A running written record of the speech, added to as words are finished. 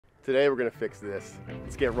Today we're gonna fix this.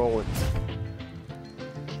 Let's get rolling.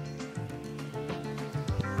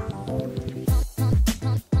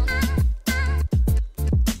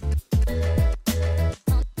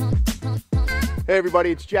 Hey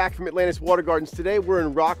everybody, it's Jack from Atlantis Water Gardens. Today we're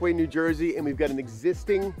in Rockaway, New Jersey, and we've got an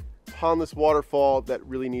existing pondless waterfall that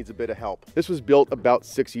really needs a bit of help. This was built about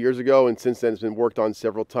 6 years ago, and since then it's been worked on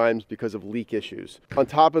several times because of leak issues. On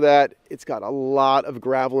top of that, it's got a lot of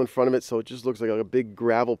gravel in front of it, so it just looks like a big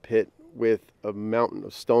gravel pit with a mountain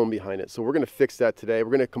of stone behind it. So we're going to fix that today. We're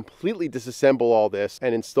going to completely disassemble all this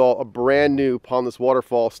and install a brand new pondless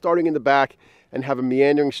waterfall starting in the back and have a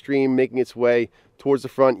meandering stream making its way towards the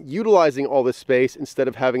front, utilizing all this space instead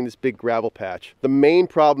of having this big gravel patch. The main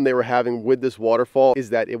problem they were having with this waterfall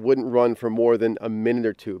is that it wouldn't run for more than a minute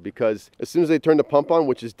or two, because as soon as they turn the pump on,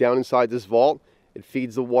 which is down inside this vault, it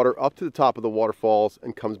feeds the water up to the top of the waterfalls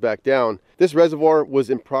and comes back down. This reservoir was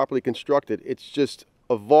improperly constructed. It's just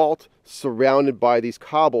a vault surrounded by these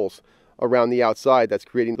cobbles around the outside that's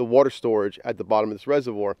creating the water storage at the bottom of this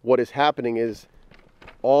reservoir. What is happening is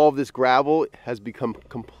all of this gravel has become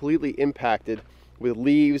completely impacted with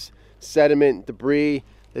leaves, sediment, debris.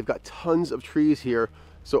 They've got tons of trees here.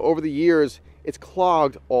 So over the years, it's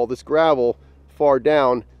clogged all this gravel far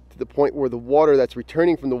down to the point where the water that's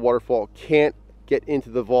returning from the waterfall can't get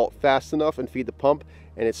into the vault fast enough and feed the pump,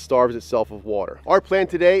 and it starves itself of water. Our plan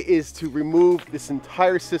today is to remove this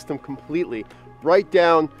entire system completely, right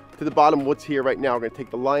down to the bottom of what's here right now. We're gonna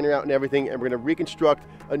take the liner out and everything, and we're gonna reconstruct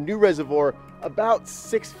a new reservoir about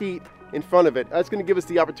 6 feet in front of it. That's gonna give us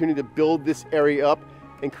the opportunity to build this area up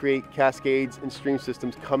and create cascades and stream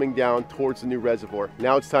systems coming down towards the new reservoir.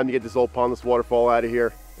 Now it's time to get this old pondless waterfall out of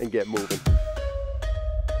here and get moving.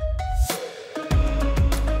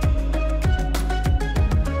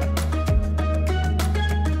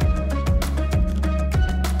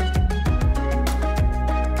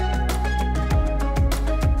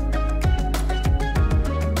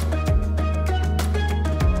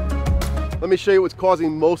 Let me show you what's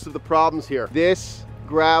causing most of the problems here. This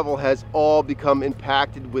gravel has all become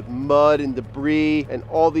impacted with mud and debris and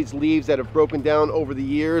all these leaves that have broken down over the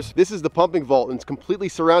years. This is the pumping vault, and it's completely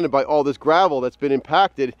surrounded by all this gravel that's been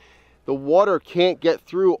impacted. The water can't get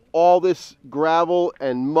through all this gravel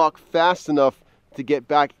and muck fast enough to get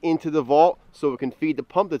back into the vault so it can feed the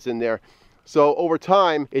pump that's in there. So over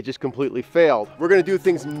time, it just completely failed. We're gonna do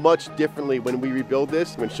things much differently when we rebuild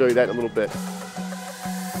this. I'm gonna show you that in a little bit.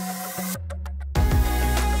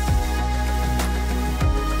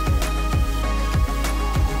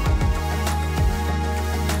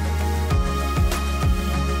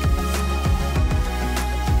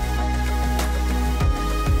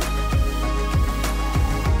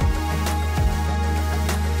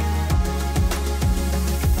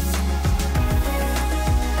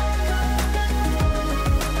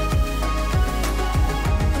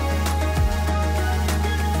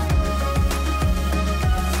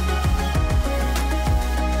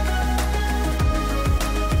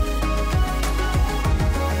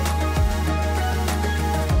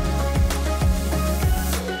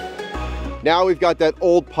 Now we've got that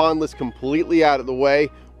old pondless completely out of the way,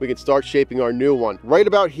 we can start shaping our new one. Right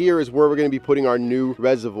about here is where we're going to be putting our new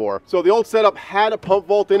reservoir. So the old setup had a pump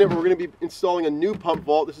vault in it, but we're going to be installing a new pump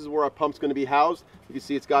vault. This is where our pump's going to be housed. You can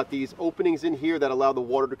see it's got these openings in here that allow the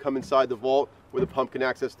water to come inside the vault where the pump can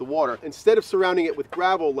access the water. Instead of surrounding it with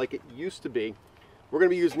gravel like it used to be, we're going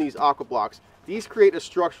to be using these aqua blocks. These create a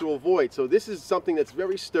structural void. So this is something that's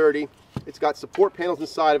very sturdy. It's got support panels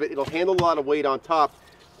inside of it. It'll handle a lot of weight on top,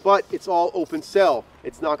 but it's all open cell.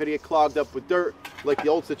 It's not gonna get clogged up with dirt like the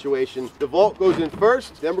old situation. The vault goes in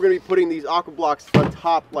first, then we're gonna be putting these aqua blocks on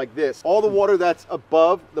top like this. All the water that's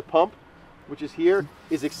above the pump, which is here,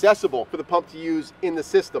 is accessible for the pump to use in the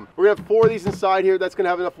system. We're gonna have 4 of these inside here. That's gonna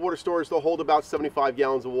have enough water storage to hold about 75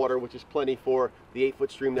 gallons of water, which is plenty for the 8-foot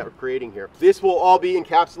stream that we're creating here. This will all be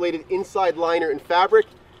encapsulated inside liner and fabric,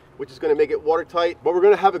 which is going to make it watertight, but we're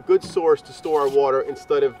going to have a good source to store our water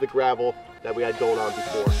instead of the gravel that we had going on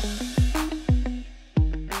before.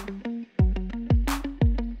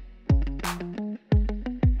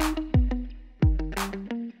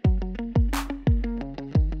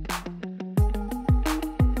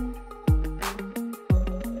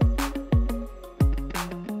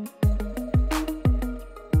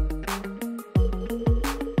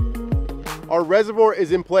 Our reservoir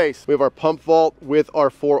is in place. We have our pump vault with our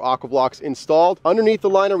 4 aqua blocks installed. Underneath the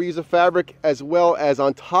liner, we use a fabric, as well as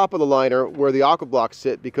on top of the liner where the aqua blocks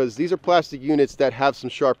sit, because these are plastic units that have some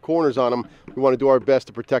sharp corners on them. We want to do our best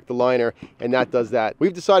to protect the liner, and that does that.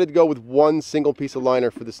 We've decided to go with 1 single piece of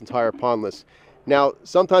liner for this entire pondless. Now,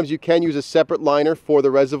 sometimes you can use a separate liner for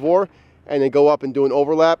the reservoir and then go up and do an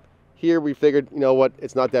overlap. Here we figured, you know what,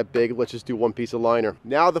 it's not that big. Let's just do one piece of liner.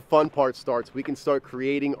 Now the fun part starts. We can start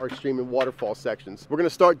creating our stream and waterfall sections. We're gonna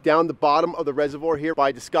start down the bottom of the reservoir here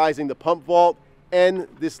by disguising the pump vault and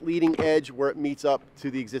this leading edge where it meets up to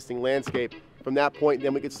the existing landscape. From that point,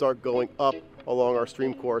 then we can start going up along our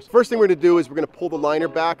stream course. First thing we're gonna do is we're gonna pull the liner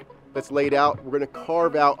back that's laid out. We're gonna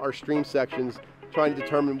carve out our stream sections, trying to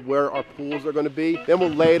determine where our pools are gonna be. Then we'll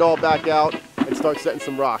lay it all back out and start setting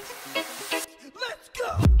some rocks. Let's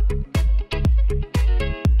go!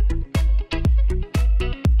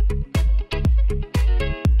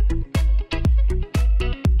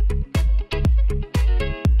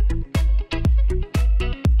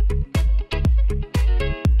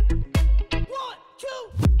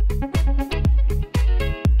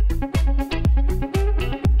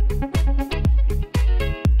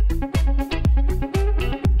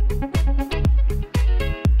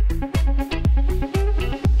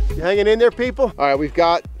 Hanging in there, people? All right, we've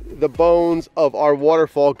got the bones of our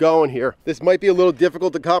waterfall going here. This might be a little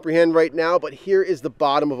difficult to comprehend right now, but here is the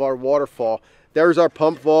bottom of our waterfall. There's our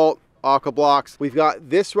pump vault, aqua blocks. We've got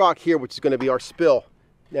this rock here, which is going to be our spill.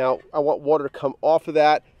 Now, I want water to come off of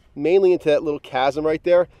that, mainly into that little chasm right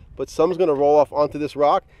there, but some's going to roll off onto this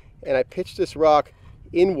rock, and I pitch this rock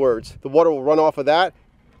inwards. The water will run off of that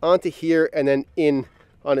onto here and then in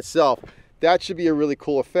on itself. That should be a really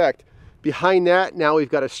cool effect. Behind that, now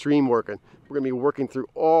we've got a stream working. We're gonna be working through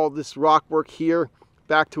all this rock work here,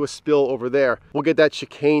 back to a spill over there. We'll get that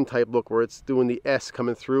chicane type look where it's doing the S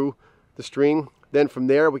coming through the stream. Then from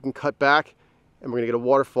there, we can cut back and we're gonna get a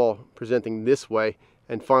waterfall presenting this way.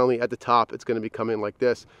 And finally at the top, it's gonna be coming like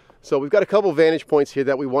this. So we've got a couple vantage points here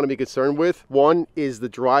that we wanna be concerned with. One is the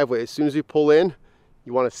driveway. As soon as we pull in,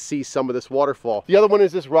 you want to see some of this waterfall. The other one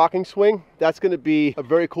is this rocking swing. That's going to be a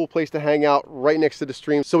very cool place to hang out right next to the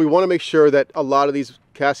stream. So we want to make sure that a lot of these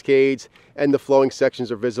cascades and the flowing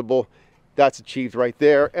sections are visible. That's achieved right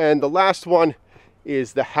there. And the last one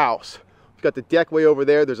is the house. We've got the deck way over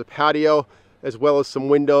there. There's a patio as well as some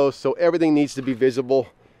windows. So everything needs to be visible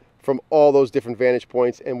from all those different vantage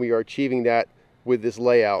points, and we are achieving that with this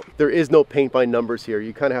layout. There is no paint by numbers here.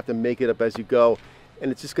 You kind of have to make it up as you go.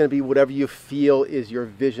 And it's just going to be whatever you feel is your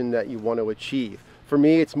vision that you want to achieve. For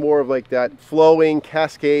me, it's more of like that flowing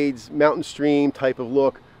cascades, mountain stream type of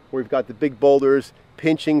look, where we've got the big boulders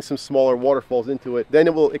pinching some smaller waterfalls into it. Then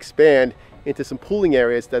it will expand into some pooling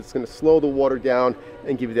areas that's going to slow the water down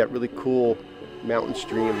and give you that really cool mountain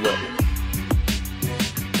stream look.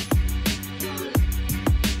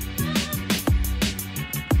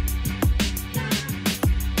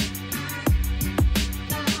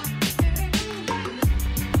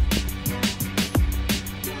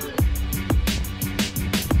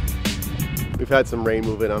 We've had some rain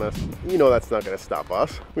move in on us. You know that's not gonna stop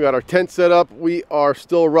us. We got our tent set up. We are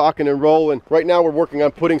still rocking and rolling. Right now we're working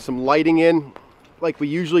on putting some lighting in. Like we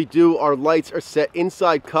usually do, our lights are set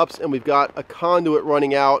inside cups and we've got a conduit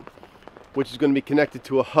running out, which is gonna be connected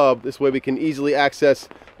to a hub. This way we can easily access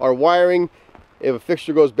our wiring. If a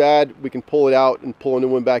fixture goes bad, we can pull it out and pull a new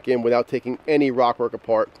one back in without taking any rockwork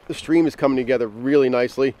apart. The stream is coming together really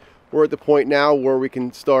nicely. We're at the point now where we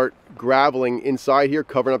can start graveling inside here,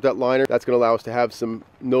 covering up that liner. That's going to allow us to have some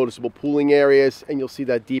noticeable pooling areas, and you'll see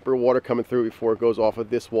that deeper water coming through before it goes off of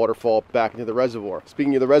this waterfall back into the reservoir.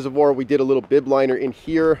 Speaking of the reservoir, we did a little bib liner in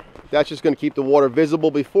here. That's just going to keep the water visible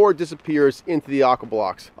before it disappears into the aqua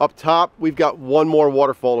blocks. Up top, we've got one more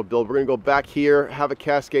waterfall to build. We're going to go back here, have a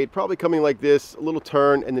cascade probably coming like this, a little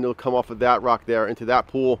turn, and then it'll come off of that rock there into that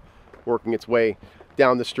pool, working its way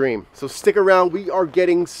down the stream. So stick around. We are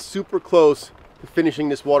getting super close to finishing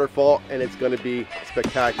this waterfall, and it's going to be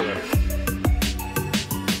spectacular.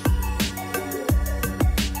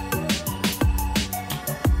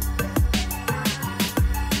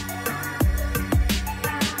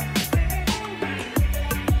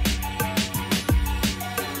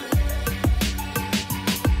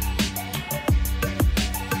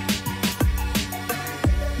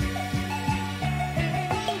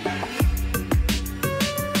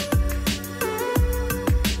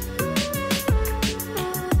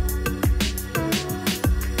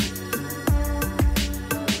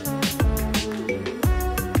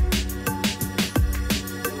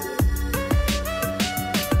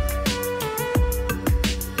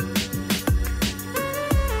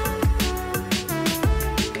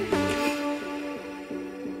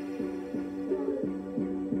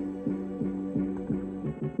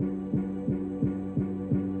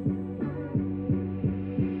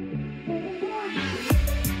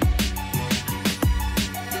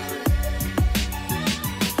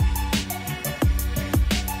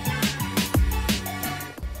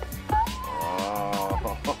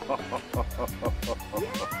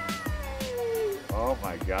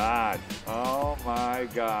 my God. Oh my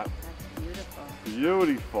God. That's beautiful.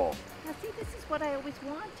 Beautiful. Now see, this is what I always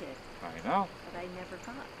wanted, I know. but I never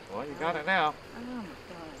got. Well, you got it now. Oh my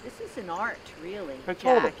God, this is an art, really, I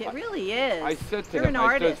told Jack. him. It really is. I said to You're them, an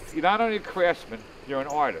I said, artist. you're not only a craftsman, you're an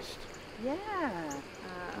artist. Yeah.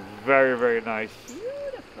 Very, very nice.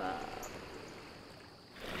 Beautiful.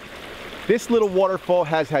 This little waterfall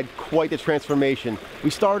has had quite the transformation. We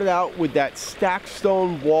started out with that stacked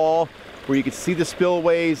stone wall where you could see the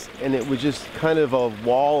spillways, and it was just kind of a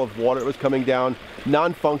wall of water that was coming down,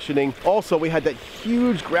 non-functioning. Also, we had that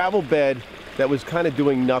huge gravel bed that was kind of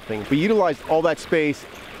doing nothing. We utilized all that space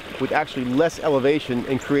with actually less elevation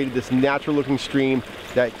and created this natural looking stream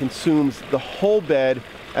that consumes the whole bed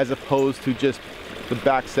as opposed to just the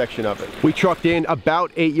back section of it. We trucked in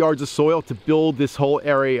about 8 yards of soil to build this whole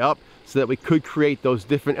area up so that we could create those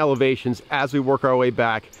different elevations as we work our way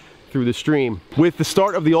back through the stream. With the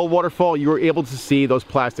start of the old waterfall, you were able to see those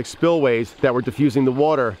plastic spillways that were diffusing the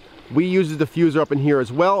water. We used a diffuser up in here as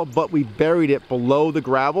well, but we buried it below the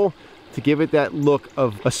gravel to give it that look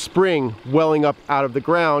of a spring welling up out of the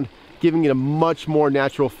ground, giving it a much more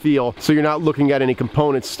natural feel, so you're not looking at any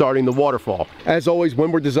components starting the waterfall. As always,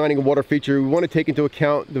 when we're designing a water feature, we want to take into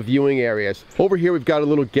account the viewing areas. Over here, we've got a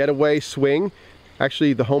little getaway swing.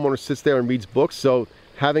 Actually, the homeowner sits there and reads books, so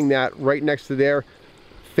having that right next to there,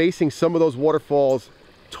 facing some of those waterfalls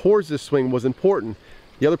towards this swing was important.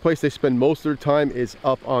 The other place they spend most of their time is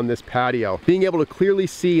up on this patio. Being able to clearly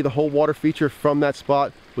see the whole water feature from that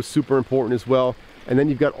spot was super important as well. And then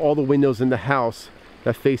you've got all the windows in the house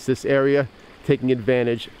that face this area, taking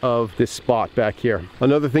advantage of this spot back here.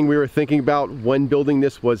 Another thing we were thinking about when building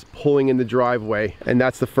this was pulling in the driveway, and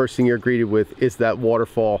that's the first thing you're greeted with is that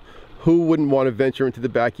waterfall. Who wouldn't want to venture into the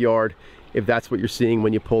backyard if that's what you're seeing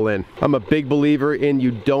when you pull in? I'm a big believer in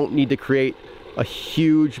you don't need to create a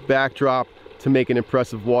huge backdrop to make an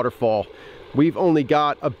impressive waterfall. We've only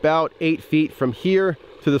got about 8 feet from here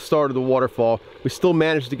to the start of the waterfall. We still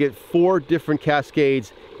managed to get 4 different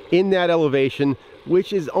cascades in that elevation,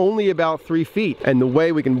 which is only about 3 feet. And the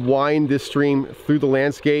way we can wind this stream through the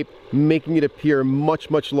landscape, making it appear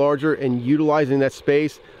much, much larger and utilizing that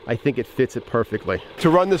space, I think it fits it perfectly. To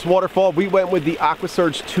run this waterfall, we went with the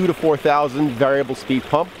AquaSurge 2 to 4,000 variable speed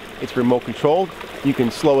pump. It's remote controlled. You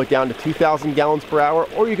can slow it down to 2,000 gallons per hour,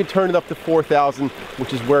 or you can turn it up to 4,000,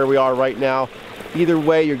 which is where we are right now. Either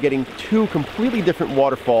way, you're getting 2 completely different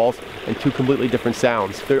waterfalls and 2 completely different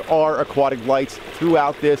sounds. There are aquatic lights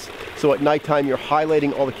throughout this, so at nighttime you're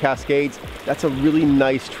highlighting all the cascades. That's a really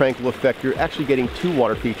nice tranquil effect. You're actually getting 2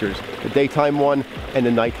 water features, the daytime one and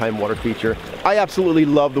the nighttime water feature. I absolutely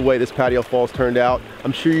love the way this Patio Falls turned out.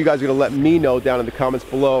 I'm sure you guys are gonna let me know down in the comments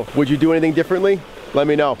below. Would you do anything differently? Let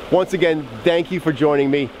me know. Once again, thank you for joining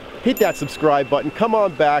me. Hit that subscribe button, come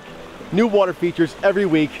on back. New water features every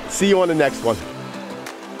week. See you on the next one.